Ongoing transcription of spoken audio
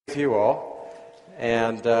With you all,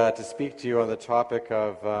 and to speak to you on the topic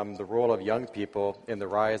of the role of young people in the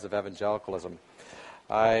rise of evangelicalism.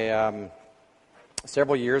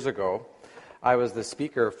 Several years ago, I was the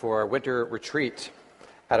speaker for a winter retreat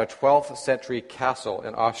at a 12th century castle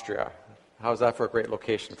in Austria. How's that for a great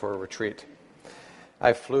location for a retreat?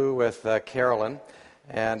 I flew with Carolyn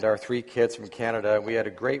and our 3 kids from Canada. We had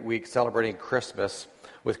a great week celebrating Christmas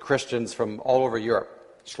with Christians from all over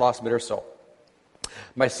Europe, Schloss Mittersill.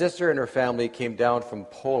 My sister and her family came down from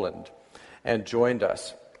Poland and joined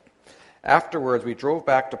us. Afterwards, we drove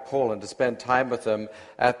back to Poland to spend time with them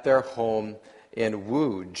at their home in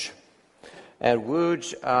Łódź. And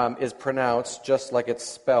Łódź is pronounced just like it's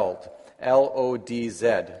spelled, L-O-D-Z.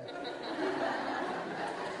 I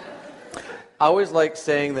always like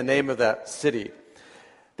saying the name of that city.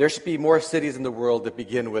 There should be more cities in the world that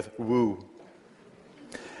begin with woo.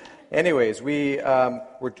 Anyways,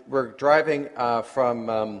 we're driving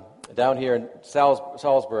from down here in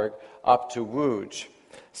Salzburg up to Łódź.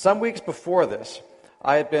 Some weeks before this,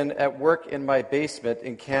 I had been at work in my basement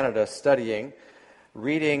in Canada studying,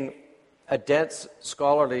 reading a dense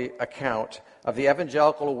scholarly account of the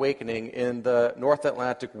evangelical awakening in the North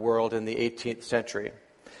Atlantic world in the 18th century.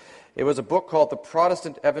 It was a book called The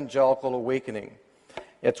Protestant Evangelical Awakening.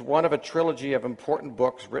 It's one of a trilogy of important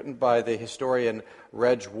books written by the historian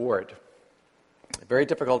Reg Ward. Very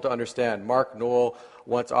difficult to understand. Mark Knoll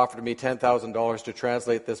once offered me $10,000 to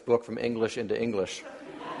translate this book from English into English.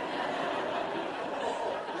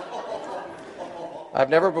 I've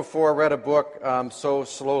never before read a book so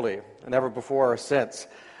slowly, never before or since.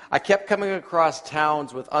 I kept coming across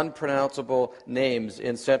towns with unpronounceable names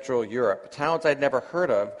in Central Europe, towns I'd never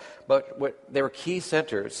heard of, but they were key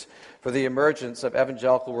centers for the emergence of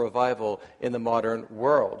evangelical revival in the modern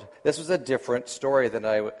world. This was a different story than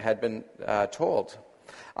I had been told.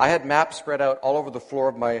 I had maps spread out all over the floor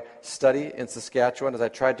of my study in Saskatchewan as I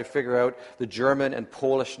tried to figure out the German and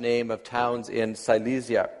Polish name of towns in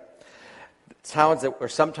Silesia. Towns that were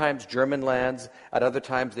sometimes German lands, at other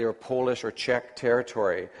times they were Polish or Czech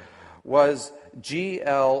territory. Was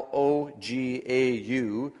Glogau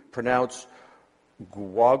pronounced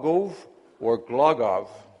Głogów or Glogov?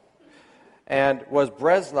 And was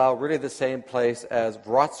Breslau really the same place as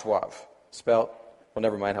Wrocław? Spelled, well,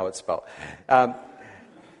 never mind how it's spelled.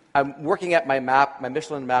 I'm working at my map, my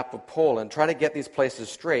Michelin map of Poland, trying to get these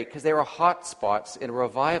places straight because they were hot spots in a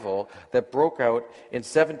revival that broke out in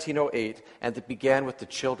 1708 and that began with the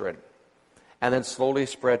children and then slowly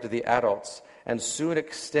spread to the adults and soon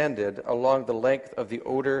extended along the length of the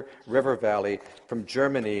Oder River Valley from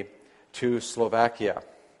Germany to Slovakia.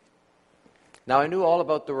 Now, I knew all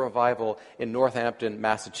about the revival in Northampton,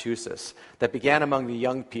 Massachusetts, that began among the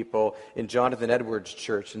young people in Jonathan Edwards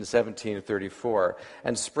Church in 1734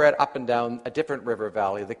 and spread up and down a different river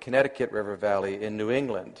valley, the Connecticut River Valley in New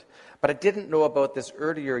England. But I didn't know about this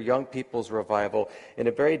earlier young people's revival in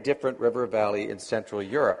a very different river valley in Central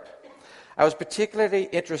Europe. I was particularly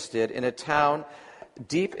interested in a town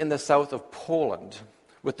deep in the south of Poland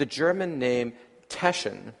with the German name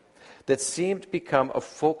Teschen, that seemed to become a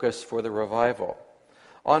focus for the revival.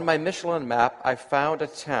 On my Michelin map, I found a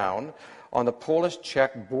town on the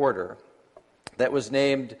Polish-Czech border that was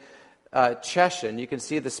named Cieszyn. You can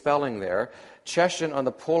see the spelling there. Cieszyn on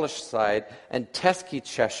the Polish side and Teski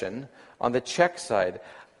Cieszyn on the Czech side.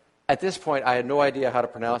 At this point, I had no idea how to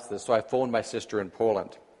pronounce this, so I phoned my sister in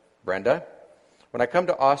Poland. Brenda, when I come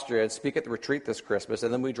to Austria and speak at the retreat this Christmas,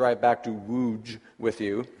 and then we drive back to Łódź with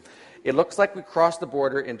you, it looks like we crossed the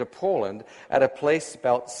border into Poland at a place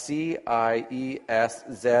spelled Cieszyn.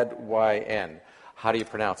 How do you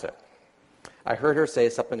pronounce it? I heard her say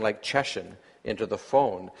something like Cieszyn into the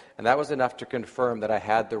phone, and that was enough to confirm that I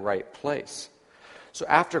had the right place. So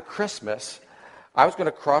after Christmas, I was going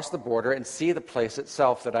to cross the border and see the place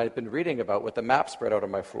itself that I had been reading about with the map spread out on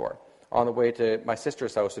my floor on the way to my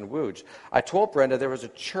sister's house in Łódź. I told Brenda there was a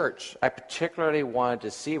church I particularly wanted to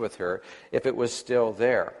see with her if it was still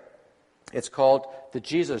there. It's called the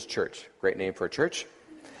Jesus Church, great name for a church.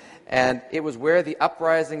 And it was where the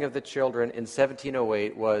uprising of the children in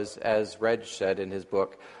 1708 was, as Reg said in his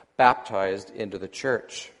book, baptized into the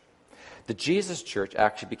church. The Jesus Church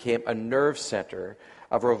actually became a nerve center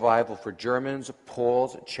of revival for Germans,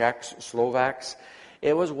 Poles, Czechs, Slovaks.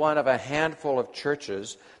 It was one of a handful of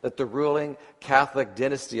churches that the ruling Catholic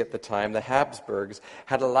dynasty at the time, the Habsburgs,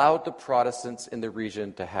 had allowed the Protestants in the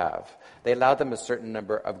region to have. They allowed them a certain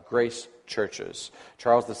number of grace churches.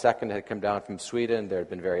 Charles II had come down from Sweden. There had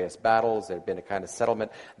been various battles. There had been a kind of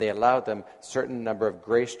settlement. They allowed them a certain number of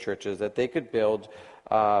grace churches that they could build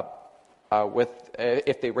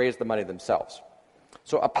if they raised the money themselves.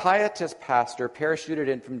 So a pietist pastor parachuted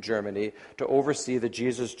in from Germany to oversee the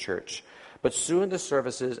Jesus Church, but soon the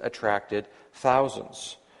services attracted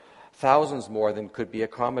thousands more than could be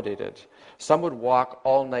accommodated. Some would walk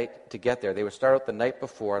all night to get there. They would start out the night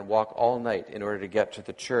before and walk all night in order to get to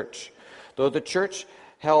the church. Though the church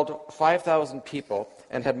held 5,000 people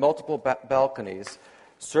and had multiple balconies,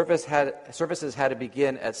 services had to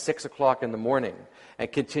begin at 6 o'clock in the morning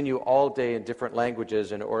and continue all day in different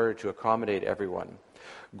languages in order to accommodate everyone.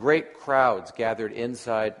 Great crowds gathered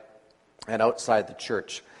inside and outside the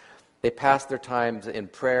church. They passed their times in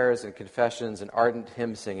prayers and confessions and ardent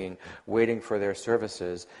hymn singing, waiting for their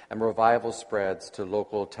services, and revival spreads to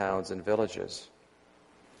local towns and villages.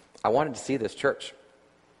 I wanted to see this church,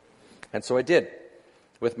 and so I did,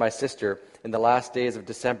 with my sister, in the last days of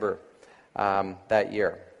December that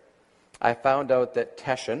year. I found out that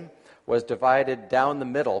Teschen was divided down the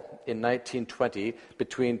middle in 1920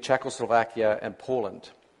 between Czechoslovakia and Poland.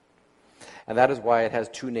 And that is why it has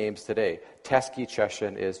two names today. Český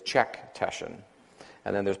Češin is Czech Teschen,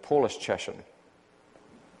 and then there's Polish Češin.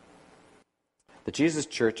 The Jesus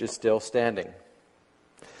Church is still standing.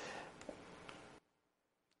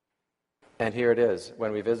 And here it is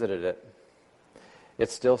when we visited it.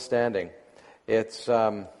 It's still standing. It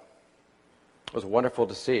was wonderful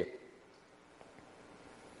to see.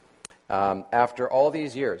 After all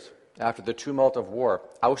these years, after the tumult of war,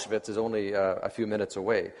 Auschwitz is only a few minutes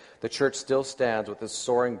away. The church still stands with this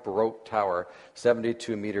soaring Baroque tower,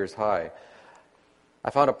 72 meters high. I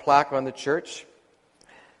found a plaque on the church,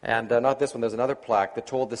 and not this one, there's another plaque that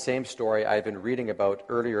told the same story I've been reading about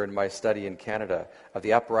earlier in my study in Canada, of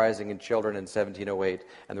the uprising in children in 1708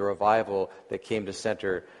 and the revival that came to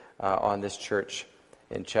center on this church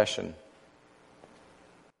in Teschen.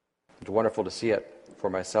 It's wonderful to see it for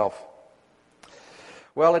myself.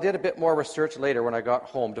 Well, I did a bit more research later when I got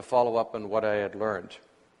home to follow up on what I had learned.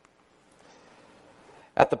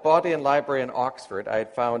 At the Bodleian Library in Oxford, I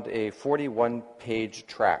had found a 41-page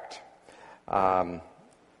tract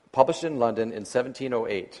published in London in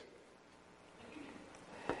 1708.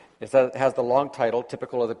 It has the long title,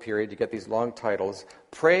 typical of the period, you get these long titles,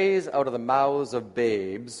 Praise Out of the Mouths of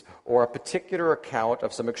Babes, or a particular account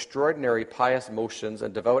of some extraordinary pious motions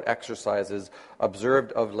and devout exercises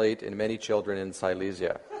observed of late in many children in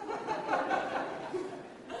Silesia.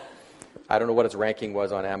 I don't know what its ranking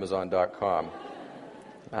was on Amazon.com,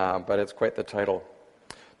 but it's quite the title.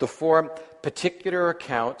 The form, particular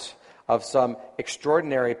account of some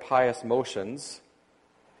extraordinary pious motions,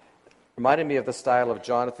 reminded me of the style of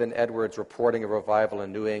Jonathan Edwards' reporting a revival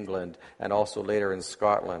in New England and also later in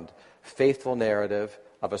Scotland. Faithful narrative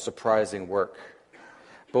of a surprising work.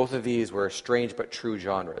 Both of these were strange but true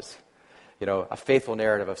genres. You know, a faithful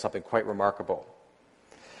narrative of something quite remarkable.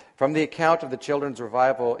 From the account of the children's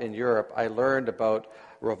revival in Europe, I learned about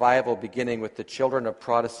revival beginning with the children of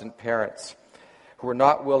Protestant parents who were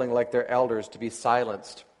not willing, like their elders, to be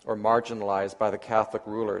silenced or marginalized by the Catholic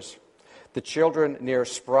rulers. The children near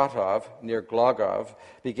Spratov, near Glogov,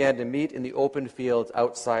 began to meet in the open fields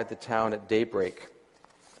outside the town at daybreak,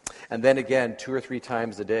 and then again 2 or 3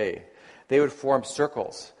 times a day. They would form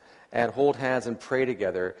circles and hold hands and pray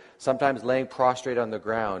together, sometimes laying prostrate on the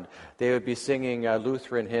ground. They would be singing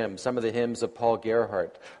Lutheran hymns, some of the hymns of Paul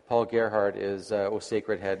Gerhardt. Paul Gerhardt is O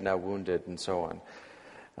Sacred Head Now Wounded, and so on.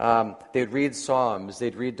 They'd read psalms,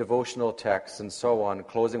 they'd read devotional texts, and so on,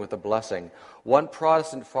 closing with a blessing. One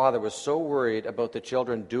Protestant father was so worried about the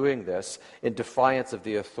children doing this in defiance of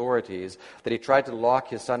the authorities that he tried to lock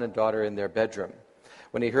his son and daughter in their bedroom.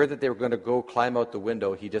 When he heard that they were going to go climb out the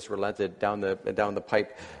window, he just relented down the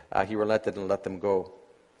pipe. He relented and let them go.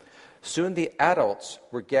 Soon the adults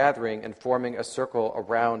were gathering and forming a circle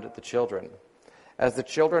around the children. As the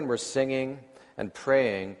children were singing and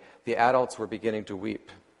praying, the adults were beginning to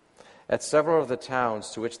weep. At several of the towns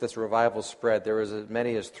to which this revival spread, there was as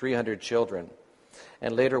many as 300 children,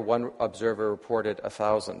 and later one observer reported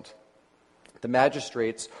 1,000. The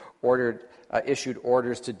magistrates issued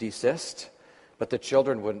orders to desist, but the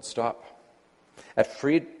children wouldn't stop. At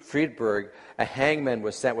Friedberg, a hangman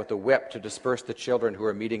was sent with a whip to disperse the children who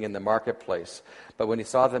were meeting in the marketplace, but when he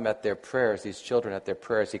saw them at their prayers, these children at their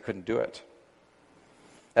prayers, he couldn't do it.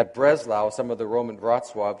 At Breslau, some of the Roman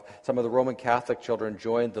Catholic children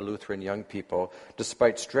joined the Lutheran young people,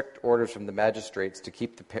 despite strict orders from the magistrates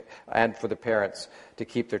and for the parents to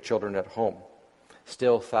keep their children at home.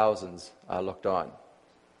 Still, thousands looked on.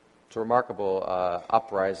 It's a remarkable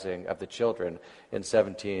uprising of the children in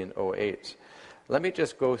 1708. Let me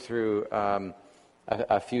just go through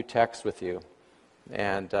a few texts with you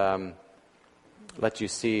and let you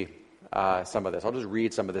see some of this. I'll just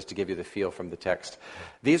read some of this to give you the feel from the text.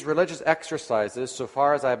 These religious exercises, so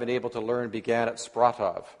far as I've been able to learn, began at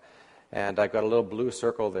Spratov. And I've got a little blue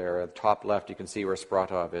circle there. At the top left, you can see where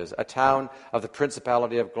Spratov is, a town of the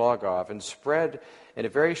Principality of Glogov, and spread in a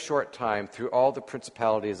very short time through all the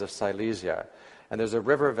principalities of Silesia. And there's a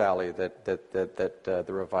river valley that the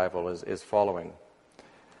revival is following.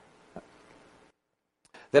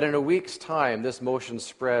 That in a week's time, this motion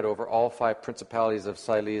spread over all 5 principalities of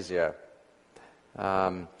Silesia.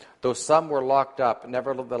 Though some were locked up,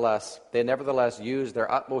 they nevertheless used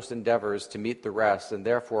their utmost endeavors to meet the rest, and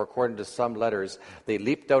therefore, according to some letters, they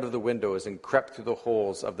leaped out of the windows and crept through the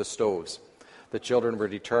holes of the stoves. The children were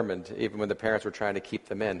determined, even when the parents were trying to keep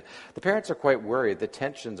them in. The parents are quite worried. The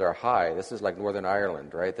tensions are high. This is like Northern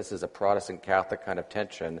Ireland, right? This is a Protestant Catholic kind of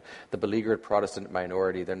tension. The beleaguered Protestant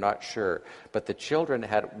minority, they're not sure. But the children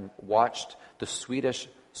had watched the Swedish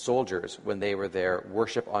soldiers, when they were there,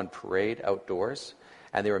 worship on parade outdoors,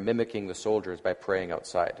 and they were mimicking the soldiers by praying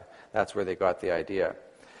outside. That's where they got the idea.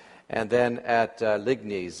 And then at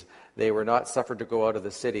Lignes, they were not suffered to go out of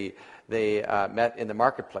the city. They met in the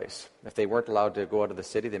marketplace. If they weren't allowed to go out of the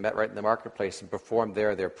city, they met right in the marketplace and performed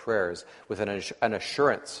there their prayers with an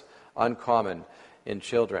assurance uncommon in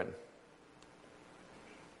children.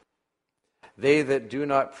 That they do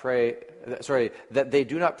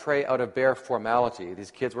not pray out of bare formality.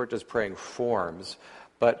 These kids weren't just praying forms,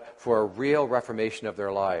 but for a real reformation of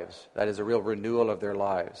their lives. That is, a real renewal of their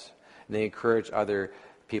lives. And they encourage other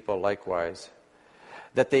people likewise.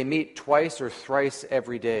 That they meet twice or thrice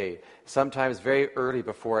every day, sometimes very early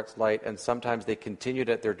before it's light, and sometimes they continued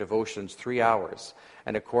at their devotions 3 hours,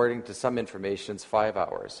 and according to some informations, 5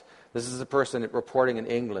 hours. This is a person reporting in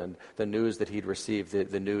England the news that he'd received,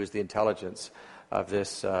 the news, the intelligence of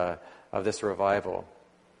this revival.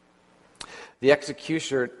 The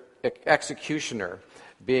executioner,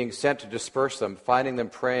 being sent to disperse them, finding them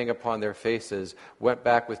praying upon their faces, went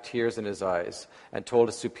back with tears in his eyes and told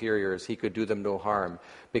his superiors he could do them no harm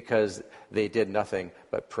because they did nothing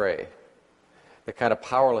but pray. The kind of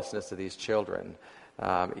powerlessness of these children,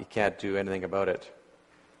 you can't do anything about it.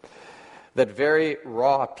 That very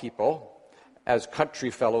raw people, as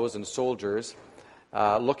country fellows and soldiers,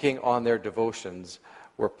 looking on their devotions,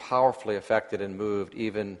 were powerfully affected and moved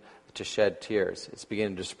even to shed tears. It's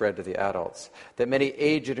beginning to spread to the adults. That many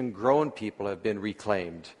aged and grown people have been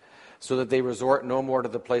reclaimed, so that they resort no more to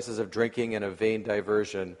the places of drinking and of vain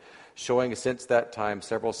diversion, showing since that time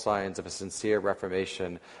several signs of a sincere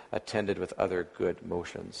reformation attended with other good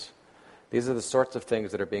motions. These are the sorts of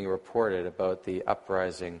things that are being reported about the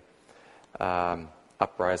uprising of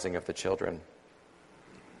the children.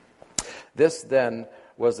 This then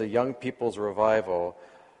was the young people's revival.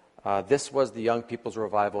 This was the young people's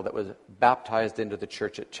revival that was baptized into the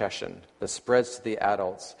church at Cheshin, that spreads to the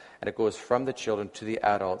adults, and it goes from the children to the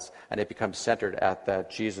adults, and it becomes centered at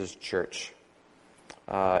that Jesus church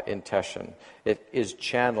in Cheshin. It is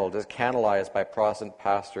canalized by Protestant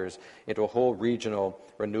pastors into a whole regional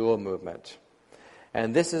renewal movement.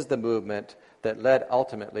 And this is the movement that led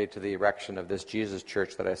ultimately to the erection of this Jesus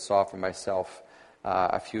church that I saw for myself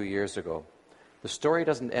a few years ago. The story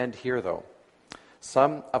doesn't end here, though.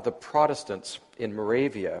 Some of the Protestants in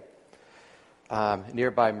Moravia,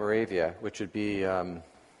 nearby Moravia, which would be over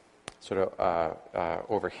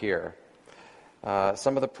here,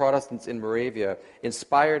 some of the Protestants in Moravia,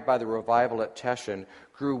 inspired by the revival at Cheshin,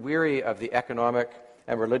 grew weary of the economic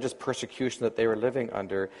and religious persecution that they were living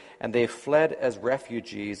under, and they fled as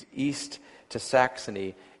refugees east to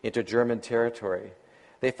Saxony into German territory.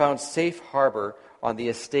 They found safe harbor on the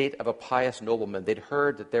estate of a pious nobleman. They'd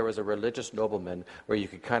heard that there was a religious nobleman where you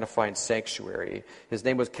could kind of find sanctuary. His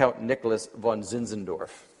name was Count Nicholas von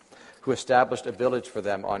Zinzendorf, who established a village for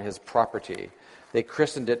them on his property. They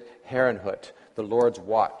christened it Herrenhut, the Lord's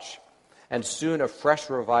Watch. And soon a fresh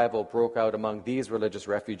revival broke out among these religious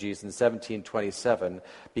refugees in 1727,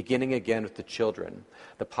 beginning again with the children.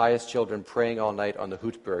 The pious children praying all night on the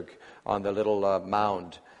Hutberg, on the little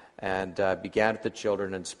mound, and began with the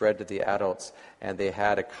children and spread to the adults. And they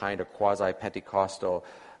had a kind of quasi-Pentecostal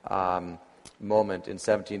moment in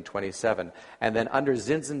 1727. And then under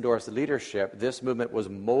Zinzendorf's leadership, this movement was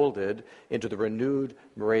molded into the renewed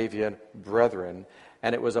Moravian Brethren.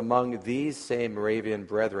 And it was among these same Moravian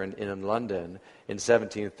Brethren in London in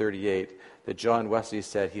 1738 that John Wesley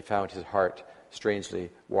said he found his heart strangely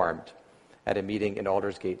warmed at a meeting in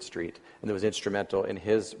Aldersgate Street, and it was instrumental in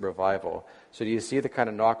his revival. So do you see the kind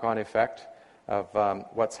of knock-on effect of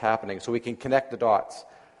what's happening? So we can connect the dots.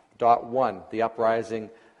 Dot 1, the uprising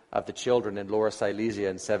of the children in Lower Silesia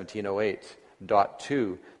in 1708. Dot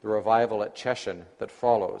 2, the revival at Cheshin that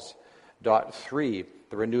follows. Dot 3,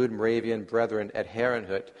 the renewed Moravian Brethren at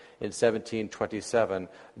Herrnhut in 1727,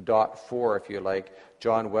 dot 4, if you like,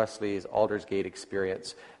 John Wesley's Aldersgate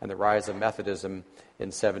experience and the rise of Methodism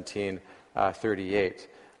in 1738.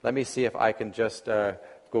 Let me see if I can just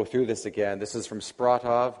go through this again. This is from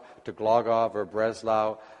Spratov to Glogov or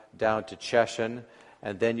Breslau down to Cheshin.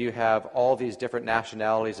 And then you have all these different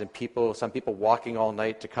nationalities and people, some people walking all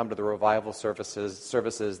night to come to the revival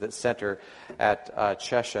services that center at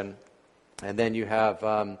Cheshin. And then you have,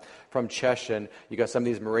 from Cheshin, you got some of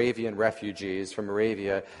these Moravian refugees from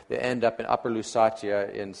Moravia that end up in Upper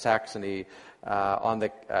Lusatia in Saxony on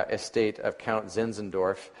the estate of Count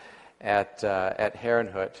Zinzendorf at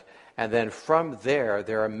Herrnhut. And then from there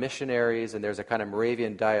are missionaries, and there's a kind of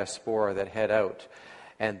Moravian diaspora that head out.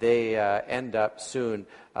 And they end up soon,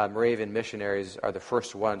 Moravian missionaries are the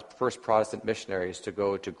first Protestant missionaries to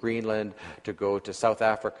go to Greenland, to go to South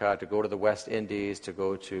Africa, to go to the West Indies, to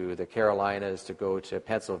go to the Carolinas, to go to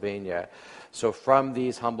Pennsylvania. So from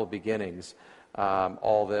these humble beginnings,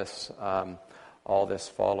 all this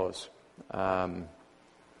follows. Let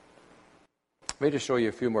me just show you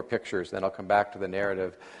a few more pictures, then I'll come back to the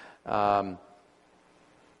narrative.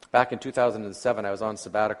 Back in 2007, I was on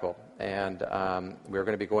sabbatical, and we were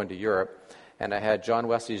going to be going to Europe, and I had John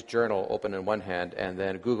Wesley's journal open in one hand, and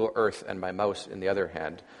then Google Earth and my mouse in the other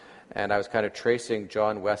hand. And I was kind of tracing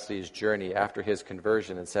John Wesley's journey after his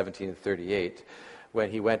conversion in 1738,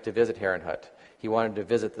 when he went to visit Herrnhut. He wanted to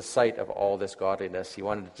visit the site of all this godliness. He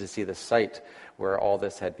wanted to see the site where all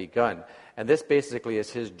this had begun. And this basically is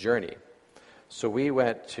his journey. So we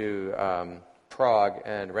went to Prague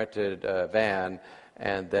and rented a van,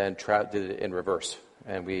 and then did it in reverse.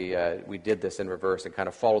 And we did this in reverse and kind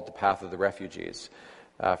of followed the path of the refugees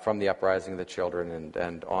from the uprising of the children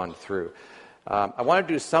and on through. I wanted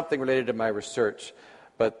to do something related to my research,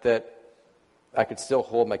 but that I could still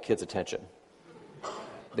hold my kids' attention.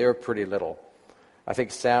 They were pretty little. I think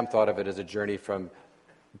Sam thought of it as a journey from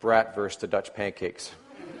bratwurst to Dutch pancakes.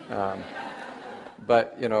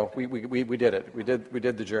 But, you know, we did it. We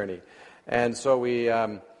did the journey. And so we...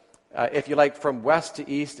 if you like, from west to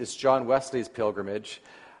east, it's John Wesley's pilgrimage,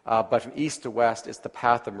 but from east to west, it's the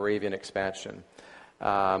path of Moravian expansion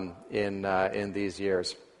in these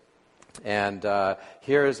years. And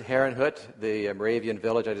here's Herrnhut, the Moravian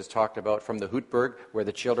village I just talked about, from the Hutberg, where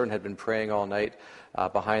the children had been praying all night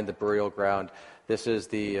behind the burial ground. This is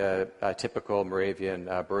the typical Moravian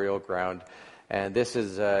burial ground. And this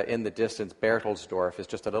is, in the distance, Bertelsdorf. It's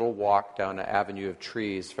just a little walk down an avenue of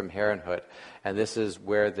trees from Herrnhut. And this is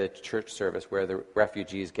where the church service, where the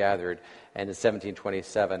refugees gathered. And in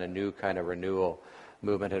 1727, a new kind of renewal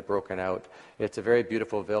movement had broken out. It's a very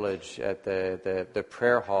beautiful village. At the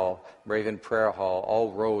prayer hall, Moravian prayer hall,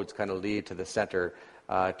 all roads kind of lead to the center,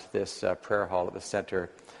 to this prayer hall at the center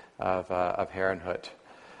of Herrnhut.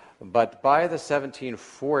 But by the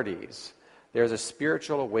 1740s, there's a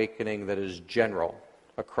spiritual awakening that is general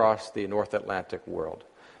across the North Atlantic world.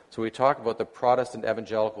 So we talk about the Protestant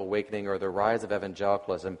evangelical awakening or the rise of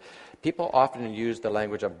evangelicalism. People often use the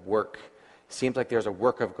language of work. It seems like there's a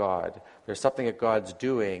work of God. There's something that God's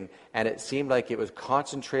doing, and it seemed like it was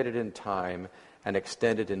concentrated in time and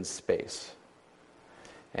extended in space.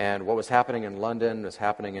 And what was happening in London was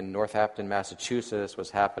happening in Northampton, Massachusetts, was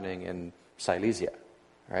happening in Silesia,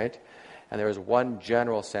 right? And there was one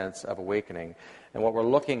general sense of awakening. And what we're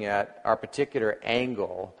looking at, our particular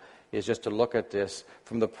angle, is just to look at this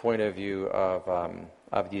from the point of view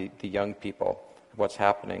of the young people, what's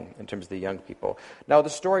happening in terms of the young people. Now, the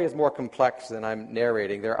story is more complex than I'm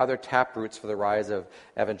narrating. There are other taproots for the rise of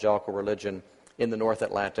evangelical religion in the North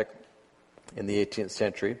Atlantic in the 18th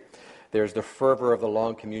century. There's the fervor of the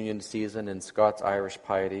long communion season in Scots-Irish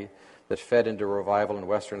piety that fed into revival in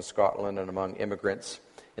Western Scotland and among immigrants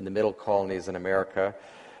in the middle colonies in America.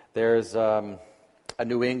 There's a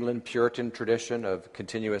New England Puritan tradition of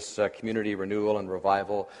continuous community renewal and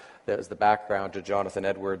revival that is the background to Jonathan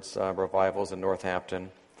Edwards' revivals in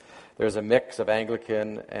Northampton. There's a mix of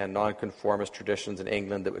Anglican and nonconformist traditions in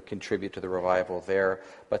England that would contribute to the revival there.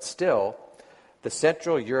 But still, the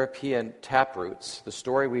Central European taproots, the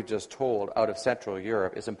story we've just told out of Central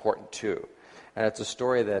Europe, is important too. And it's a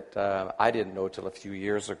story that I didn't know till a few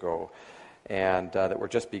years ago, and that we're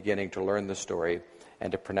just beginning to learn the story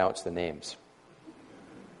and to pronounce the names.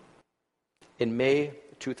 In May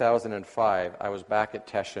 2005, I was back at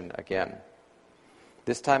Teschen again.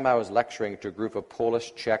 This time I was lecturing to a group of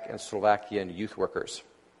Polish, Czech, and Slovakian youth workers.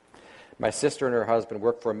 My sister and her husband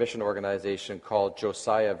work for a mission organization called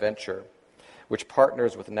Josiah Venture, which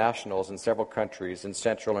partners with nationals in several countries in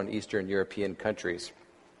Central and Eastern European countries.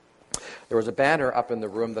 There was a banner up in the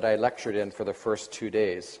room that I lectured in for the first 2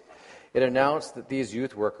 days. It announced that these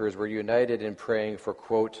youth workers were united in praying for,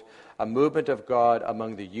 quote, a movement of God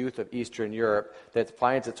among the youth of Eastern Europe that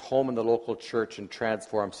finds its home in the local church and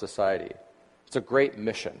transforms society. It's a great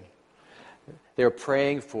mission. They were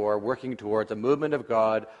praying for, working towards a movement of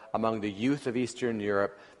God among the youth of Eastern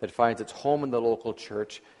Europe that finds its home in the local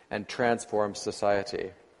church and transforms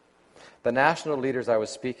society. The national leaders I was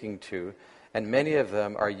speaking to, and many of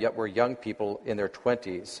them were young people in their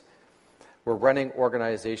 20s, were running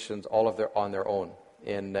organizations on their own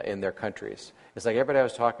in their countries. It's like everybody I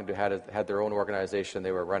was talking to had their own organization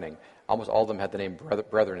they were running. Almost all of them had the name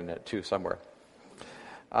Brethren in it too somewhere.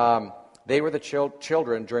 They were the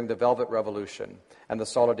children during the Velvet Revolution and the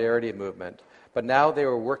Solidarity Movement, but now they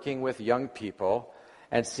were working with young people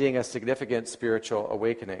and seeing a significant spiritual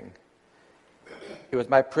awakening. It was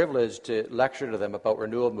my privilege to lecture to them about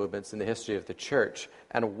renewal movements in the history of the church.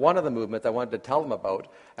 And one of the movements I wanted to tell them about,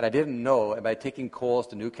 and I didn't know, and by taking Coles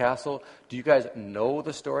to Newcastle, do you guys know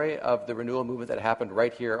the story of the renewal movement that happened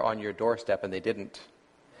right here on your doorstep? And they didn't.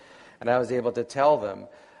 And I was able to tell them,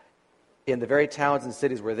 in the very towns and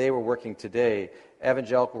cities where they were working today,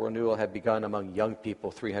 evangelical renewal had begun among young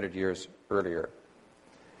people 300 years earlier.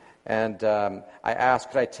 And I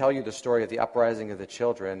asked, could I tell you the story of the uprising of the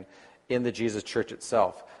children in the Jesus Church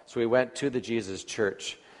itself? So we went to the Jesus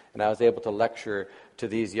Church, and I was able to lecture to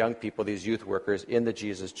these young people, these youth workers in the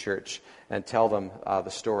Jesus Church, and tell them the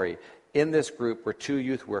story. In this group were 2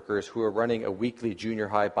 youth workers who were running a weekly junior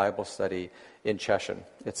high Bible study in Cheshire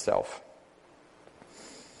itself.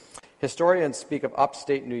 Historians speak of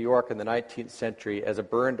upstate New York in the 19th century as a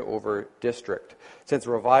burned-over district, since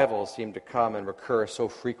revivals seemed to come and recur so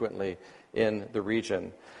frequently in the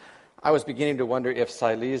region. I was beginning to wonder if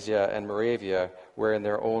Silesia and Moravia were in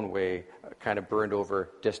their own way kind of burned-over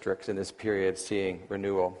districts in this period seeing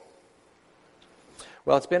renewal.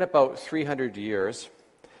 Well, it's been about 300 years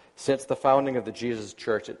since the founding of the Jesus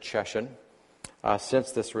Church at Cheshire,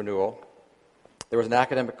 since this renewal. There was an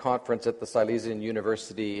academic conference at the Silesian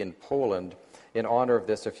University in Poland in honor of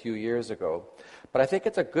this a few years ago. But I think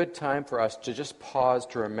it's a good time for us to just pause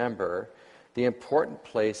to remember the important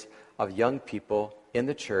place of young people in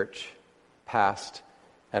the church, past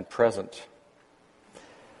and present.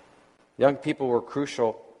 Young people were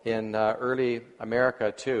crucial in early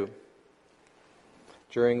America too.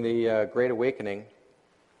 During the Great Awakening,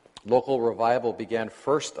 local revival began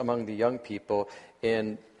first among the young people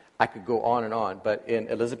in, I could go on, but in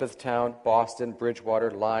Elizabethtown, Boston,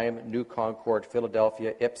 Bridgewater, Lyme, New Concord,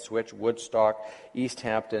 Philadelphia, Ipswich, Woodstock, East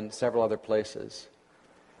Hampton, several other places,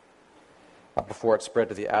 before it spread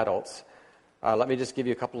to the adults. Let me just give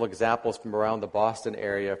you a couple of examples from around the Boston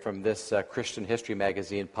area from this Christian history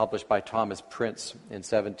magazine published by Thomas Prince in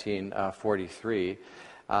 1743.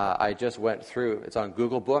 I just went through, it's on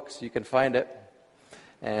Google Books, you can find it,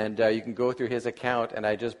 and you can go through his account, and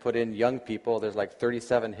I just put in young people, there's like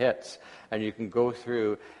 37 hits, and you can go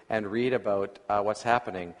through and read about what's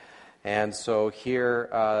happening. And so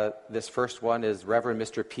here, this first one is Reverend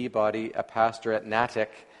Mr. Peabody, a pastor at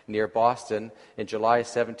Natick, near Boston, in July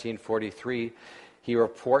 1743. He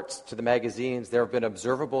reports to the magazines, there have been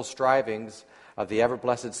observable strivings of the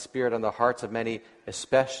ever-blessed Spirit on the hearts of many,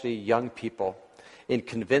 especially young people, in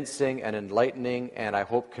convincing and enlightening, and I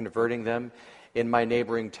hope converting them in my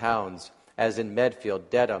neighboring towns, as in Medfield,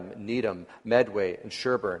 Dedham, Needham, Medway, and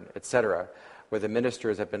Sherburne, etc., where the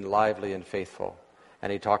ministers have been lively and faithful.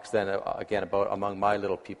 And he talks then again about among my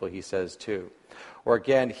little people, he says too. Or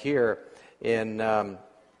again here in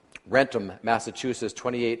Rentham, Massachusetts,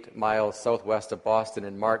 28 miles southwest of Boston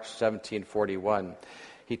in March 1741.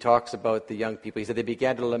 He talks about the young people. He said they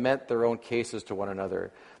began to lament their own cases to one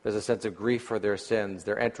another. There's a sense of grief for their sins.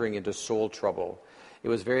 They're entering into soul trouble. It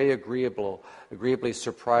was very agreeably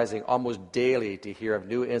surprising, almost daily, to hear of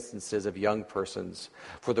new instances of young persons.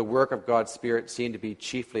 For the work of God's Spirit seemed to be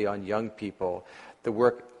chiefly on young people. The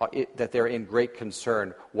work that they're in great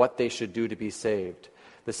concern, what they should do to be saved.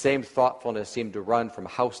 The same thoughtfulness seemed to run from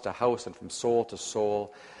house to house and from soul to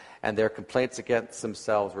soul, and their complaints against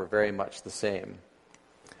themselves were very much the same.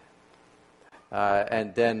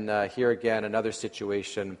 And then here again, another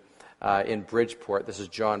situation in Bridgeport. This is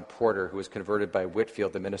John Porter, who was converted by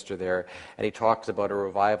Whitfield, the minister there, and he talks about a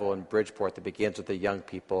revival in Bridgeport that begins with the young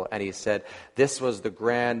people, and he said, this was the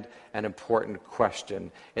grand and important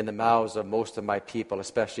question in the mouths of most of my people,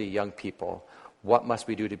 especially young people. What must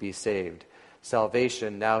we do to be saved?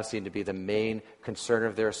 Salvation now seemed to be the main concern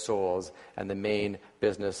of their souls and the main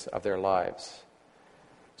business of their lives.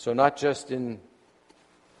 So not just in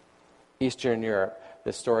Eastern Europe,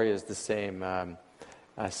 the story is the same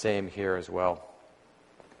here as well.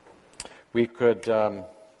 We could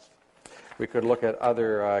We could look at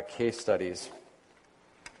other case studies.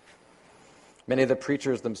 Many of the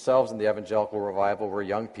preachers themselves in the evangelical revival were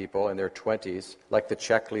young people in their 20s, like the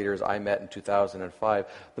Czech leaders I met in 2005.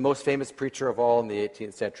 The most famous preacher of all in the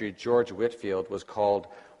 18th century, George Whitefield, was called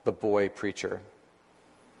the boy preacher.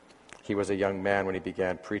 He was a young man when he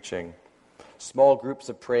began preaching. Small groups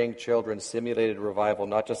of praying children simulated revival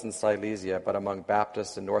not just in Silesia, but among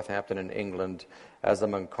Baptists in Northampton and England, as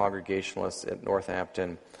among Congregationalists at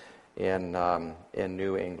Northampton in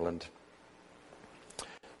New England.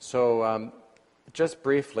 So just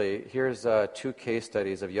briefly, here's two case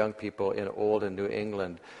studies of young people in Old and New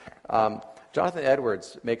England. Jonathan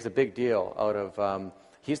Edwards makes a big deal out of,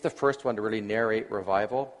 he's the first one to really narrate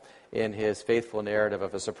revival in his faithful narrative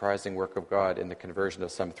of a surprising work of God in the conversion of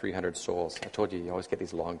some 300 souls. I told you always get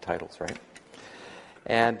these long titles, right?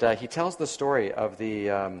 And he tells the story of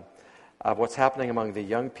what's happening among the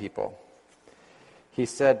young people. He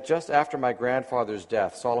said, just after my grandfather's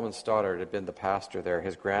death, Solomon Stoddard had been the pastor there,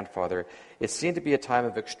 his grandfather, it seemed to be a time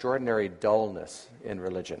of extraordinary dullness in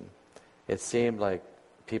religion. It seemed like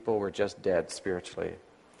people were just dead spiritually.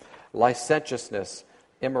 Licentiousness,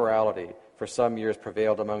 immorality, for some years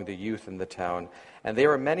prevailed among the youth in the town, and they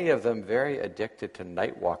were, many of them, very addicted to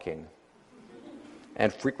night walking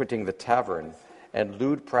and frequenting the tavern and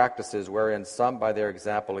lewd practices wherein some, by their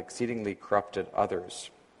example, exceedingly corrupted others.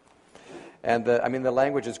 And the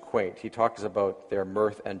language is quaint. He talks about their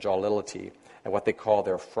mirth and jollity and what they call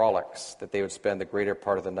their frolics, that they would spend the greater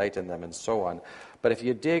part of the night in them and so on. But if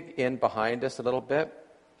you dig in behind us a little bit,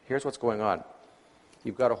 here's what's going on.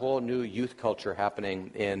 You've got a whole new youth culture happening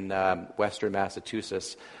in western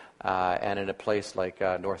Massachusetts and in a place like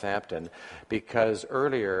Northampton, because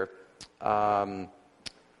earlier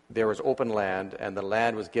there was open land, and the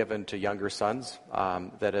land was given to younger sons.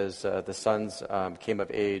 That is, the sons came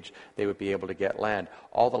of age, they would be able to get land.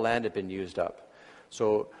 All the land had been used up.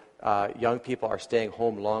 So young people are staying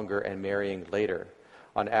home longer and marrying later.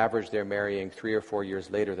 On average, they're marrying 3 or 4 years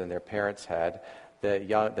later than their parents had.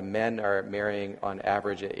 The men are marrying on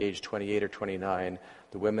average at age 28 or 29,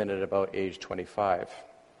 the women at about age 25.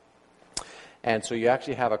 And so you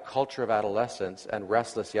actually have a culture of adolescence and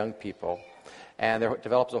restless young people, and there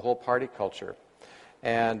develops a whole party culture.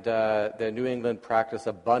 And the New England practice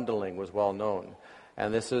of bundling was well known.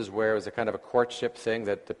 And this is where it was a kind of a courtship thing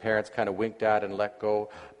that the parents kind of winked at and let go,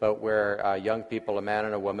 but where young people, a man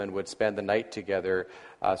and a woman, would spend the night together,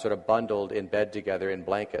 sort of bundled in bed together in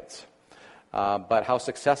blankets. But how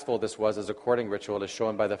successful this was as a courting ritual is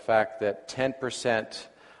shown by the fact that 10%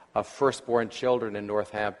 of firstborn children in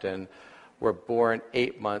Northampton were born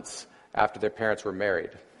 8 months after their parents were married.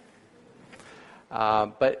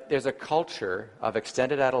 But there's a culture of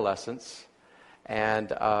extended adolescence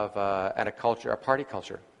and of a party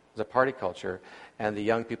culture. There's a party culture, and the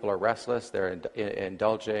young people are restless. They're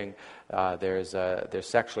indulging. There's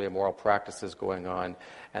sexually immoral practices going on,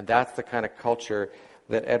 and that's the kind of culture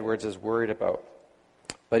that Edwards is worried about.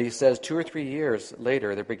 But he says 2 or 3 years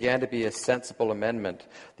later, there began to be a sensible amendment.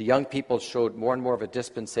 The young people showed more and more of a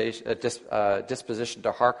disposition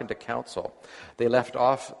to hearken to counsel. They left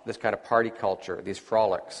off this kind of party culture, these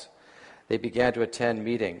frolics. They began to attend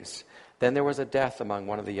meetings. Then there was a death among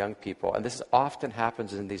one of the young people, and this often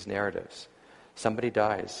happens in these narratives. Somebody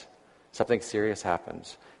dies. Something serious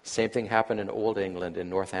happens. Same thing happened in Old England, in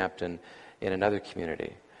Northampton, in another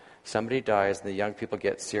community. Somebody dies and the young people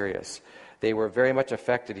get serious. They were very much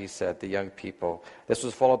affected, he said, the young people. This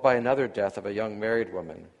was followed by another death of a young married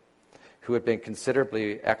woman who had been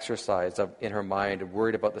considerably exercised in her mind and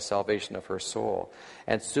worried about the salvation of her soul.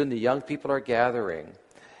 And soon the young people are gathering,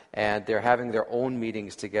 and they're having their own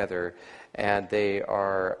meetings together, and they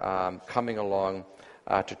are coming along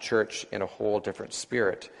to church in a whole different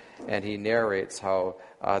spirit. And he narrates how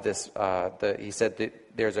he said that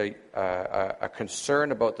there's a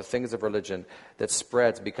concern about the things of religion that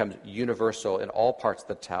spreads, becomes universal in all parts of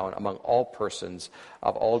the town, among all persons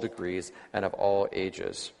of all degrees and of all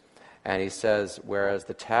ages. And he says, whereas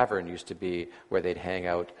the tavern used to be where they'd hang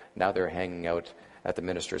out, now they're hanging out at the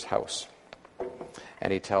minister's house.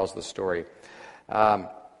 And he tells the story.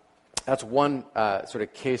 That's one sort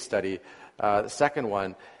of case study. The second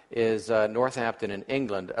one is Northampton in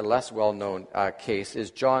England. A less well-known case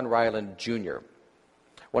is John Ryland Jr.,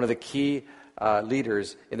 one of the key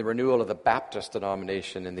leaders in the renewal of the Baptist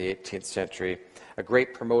denomination in the 18th century, a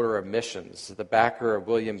great promoter of missions, the backer of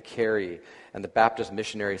William Carey and the Baptist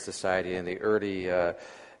Missionary Society in the early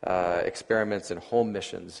experiments in home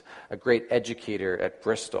missions, a great educator at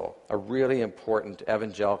Bristol, a really important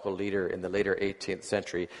evangelical leader in the later 18th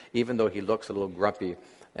century, even though he looks a little grumpy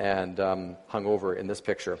and hungover in this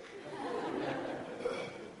picture.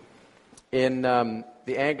 In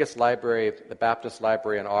the Angus Library, the Baptist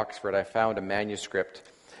Library in Oxford, I found a manuscript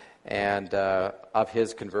of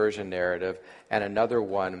his conversion narrative, and another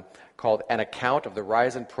one called An Account of the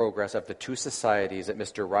Rise and Progress of the Two Societies at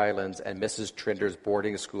Mr. Ryland's and Mrs. Trinder's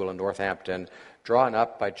Boarding School in Northampton, drawn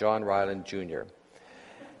up by John Ryland Jr.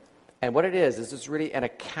 And what it is it's really an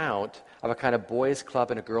account of a kind of boys'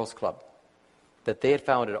 club and a girls' club that they had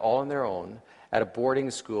founded all on their own at a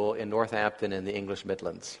boarding school in Northampton in the English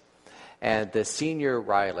Midlands. And the senior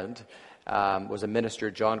Ryland was a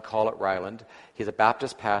minister, John Collett Ryland. He's a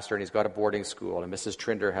Baptist pastor, and he's got a boarding school, and Mrs.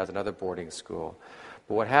 Trinder has another boarding school.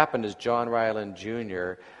 But what happened is John Ryland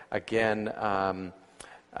Jr., again,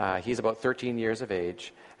 he's about 13 years of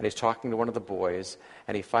age, and he's talking to one of the boys,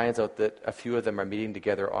 and he finds out that a few of them are meeting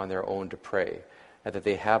together on their own to pray, and that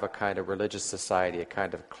they have a kind of religious society, a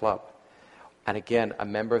kind of club. And again, a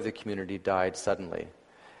member of the community died suddenly.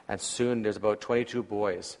 And soon there's about 22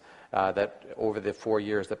 boys that over the 4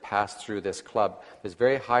 years that passed through this club. There's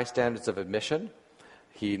very high standards of admission.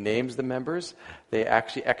 He names the members. They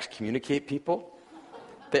actually excommunicate people.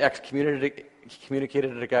 They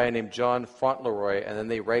excommunicated a guy named John Fauntleroy, and then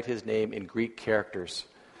they write his name in Greek characters.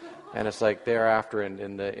 And it's like thereafter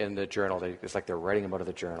in the journal, it's like they're writing him out of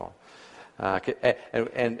the journal.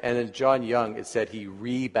 And then John Young, it said he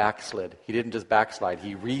re-backslid. He didn't just backslide,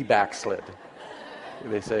 he re-backslid,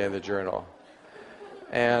 they say in the journal.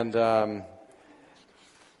 And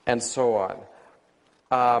so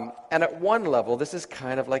on. And at one level, this is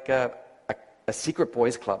kind of like a secret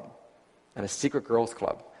boys club and a secret girls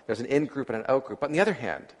club. There's an in-group and an out-group. But on the other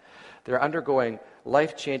hand, they're undergoing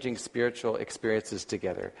life-changing spiritual experiences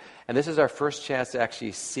together. And this is our first chance to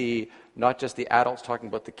actually see not just the adults talking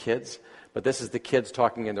about the kids, but this is the kids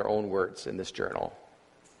talking in their own words in this journal.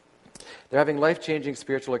 They're having life-changing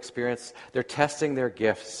spiritual experience. They're testing their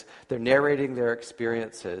gifts. They're narrating their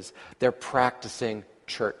experiences. They're practicing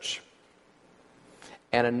church.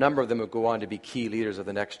 And a number of them will go on to be key leaders of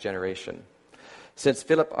the next generation. Since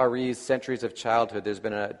Philip Ari's Centuries of Childhood, there's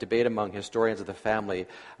been a debate among historians of the family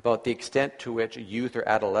about the extent to which youth or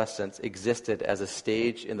adolescence existed as a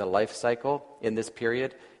stage in the life cycle in this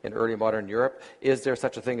period in early modern Europe. Is there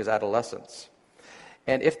such a thing as adolescence?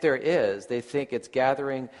 And if there is, they think it's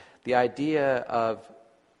gathering. The idea of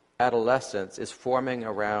adolescence is forming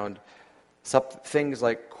around things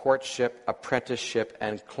like courtship, apprenticeship,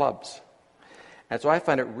 and clubs. And so I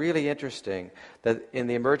find it really interesting that in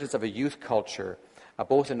the emergence of a youth culture,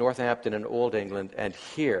 both in Northampton and Old England and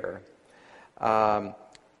here,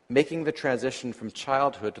 making the transition from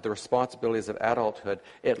childhood to the responsibilities of adulthood,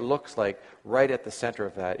 it looks like right at the center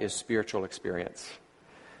of that is spiritual experience,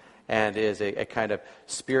 and is a kind of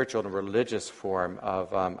spiritual and religious form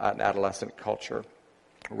of an adolescent culture,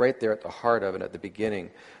 right there at the heart of and at the beginning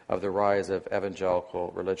of the rise of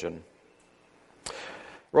evangelical religion.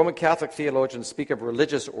 Roman Catholic theologians speak of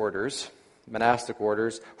religious orders, monastic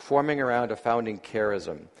orders, forming around a founding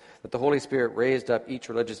charism, that the Holy Spirit raised up each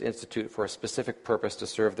religious institute for a specific purpose to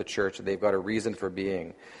serve the church, and they've got a reason for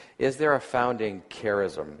being. Is there a founding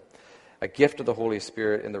charism, a gift of the Holy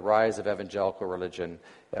Spirit in the rise of evangelical religion,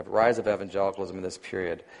 the rise of evangelicalism in this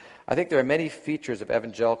period? I think there are many features of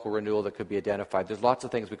evangelical renewal that could be identified. There's lots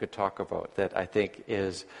of things we could talk about that I think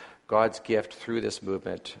is God's gift through this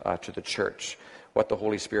movement to the church, what the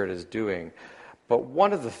Holy Spirit is doing. But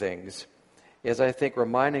one of the things is, I think,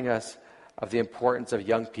 reminding us of the importance of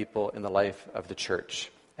young people in the life of the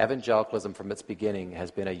church. Evangelicalism from its beginning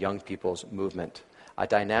has been a young people's movement, a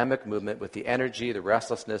dynamic movement with the energy, the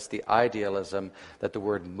restlessness, the idealism that the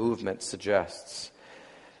word movement suggests.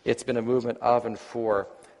 It's been a movement of and for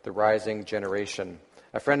the rising generation.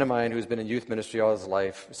 A friend of mine who's been in youth ministry all his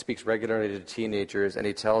life speaks regularly to teenagers, and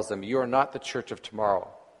he tells them, "You are not the church of tomorrow.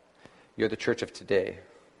 You're the church of today."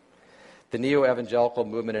 The neo-evangelical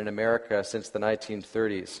movement in America since the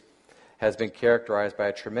 1930s has been characterized by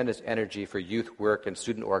a tremendous energy for youth work and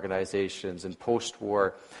student organizations and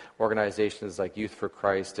post-war organizations like Youth for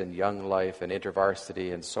Christ and Young Life and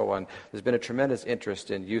InterVarsity and so on. There's been a tremendous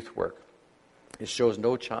interest in youth work. It shows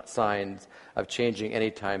no signs of changing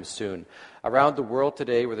anytime soon. Around the world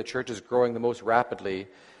today, where the church is growing the most rapidly,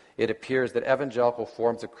 it appears that evangelical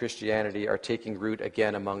forms of Christianity are taking root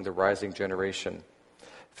again among the rising generation.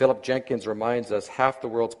 Philip Jenkins reminds us half the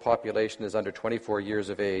world's population is under 24 years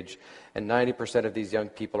of age, and 90% of these young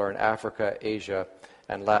people are in Africa, Asia,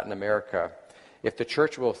 and Latin America. If the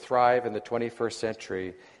church will thrive in the 21st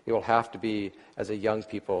century, it will have to be as a young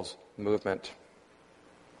people's movement.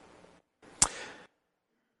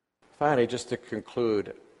 Finally, just to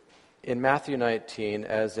conclude, in Matthew 19,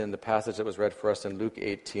 as in the passage that was read for us in Luke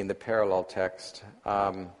 18, the parallel text,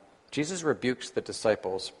 Jesus rebukes the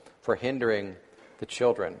disciples for hindering the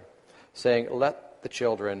children, saying, "Let the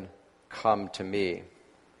children come to me."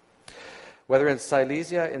 Whether in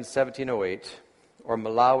Silesia in 1708 or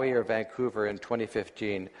Malawi or Vancouver in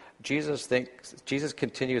 2015, Jesus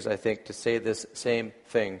continues, I think, to say this same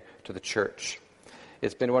thing to the church.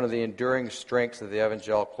 It's been one of the enduring strengths of the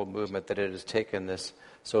evangelical movement that it has taken this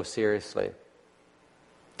so seriously.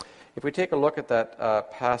 If we take a look at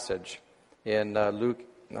that passage in Luke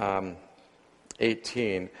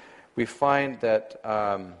 18, we find that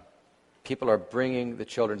people are bringing the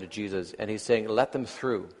children to Jesus, and he's saying, "Let them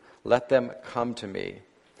through. Let them come to me."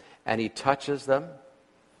 And he touches them,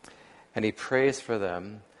 and he prays for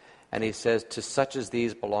them, and he says, "To such as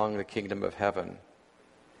these belong the kingdom of heaven."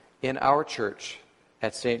 In our church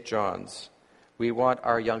at St. John's, we want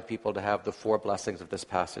our young people to have the 4 blessings of this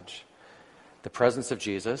passage. The presence of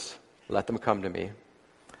Jesus, "Let them come to me."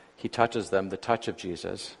 He touches them, the touch of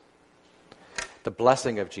Jesus. The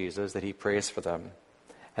blessing of Jesus, that he prays for them,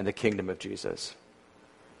 and the kingdom of Jesus.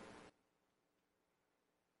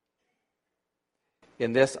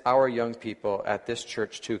 In this, our young people at this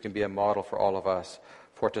church too can be a model for all of us.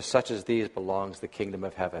 For to such as these belongs the kingdom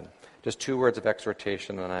of heaven. Just 2 words of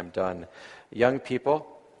exhortation and I'm done. Young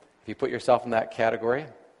people, if you put yourself in that category,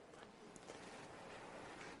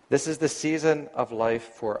 this is the season of life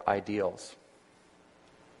for ideals.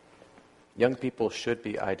 Young people should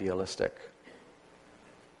be idealistic.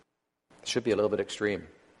 Should be a little bit extreme.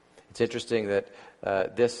 It's interesting that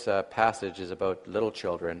this passage is about little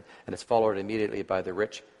children, and it's followed immediately by the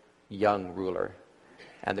rich young ruler.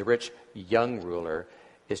 And the rich young ruler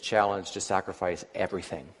is challenged to sacrifice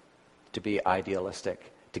everything, to be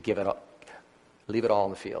idealistic, to leave it all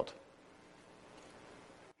in the field.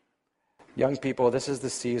 Young people, this is the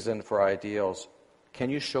season for ideals. Can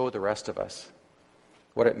you show the rest of us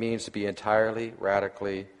what it means to be entirely,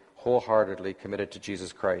 radically, wholeheartedly committed to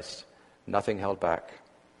Jesus Christ? Nothing held back.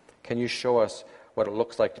 Can you show us what it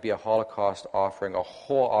looks like to be a Holocaust offering, a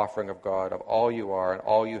whole offering of God, of all you are and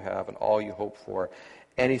all you have and all you hope for?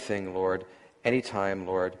 Anything, Lord, anytime,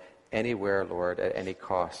 Lord, anywhere, Lord, at any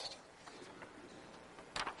cost.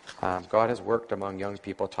 God has worked among young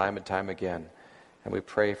people time and time again, and we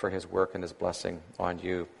pray for his work and his blessing on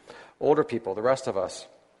you. Older people, the rest of us,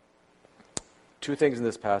 2 things in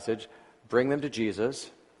this passage: bring them to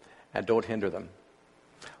Jesus and don't hinder them.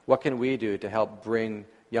 What can we do to help bring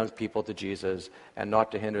young people to Jesus and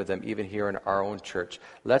not to hinder them, even here in our own church?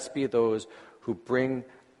 Let's be those who bring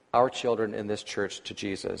our children in this church to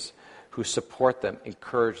Jesus, who support them,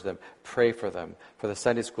 encourage them, pray for them, for the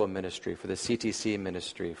Sunday school ministry, for the CTC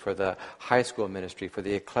ministry, for the high school ministry, for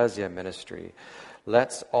the ecclesia ministry.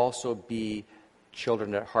 Let's also be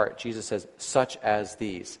children at heart. Jesus says, "Such as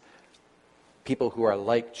these." People who are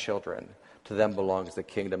like children, to them belongs the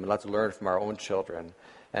kingdom. And let's learn from our own children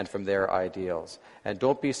and from their ideals. And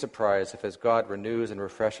don't be surprised if as God renews and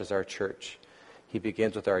refreshes our church, he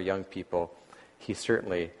begins with our young people. He's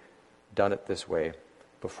certainly done it this way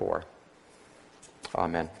before.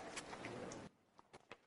 Amen.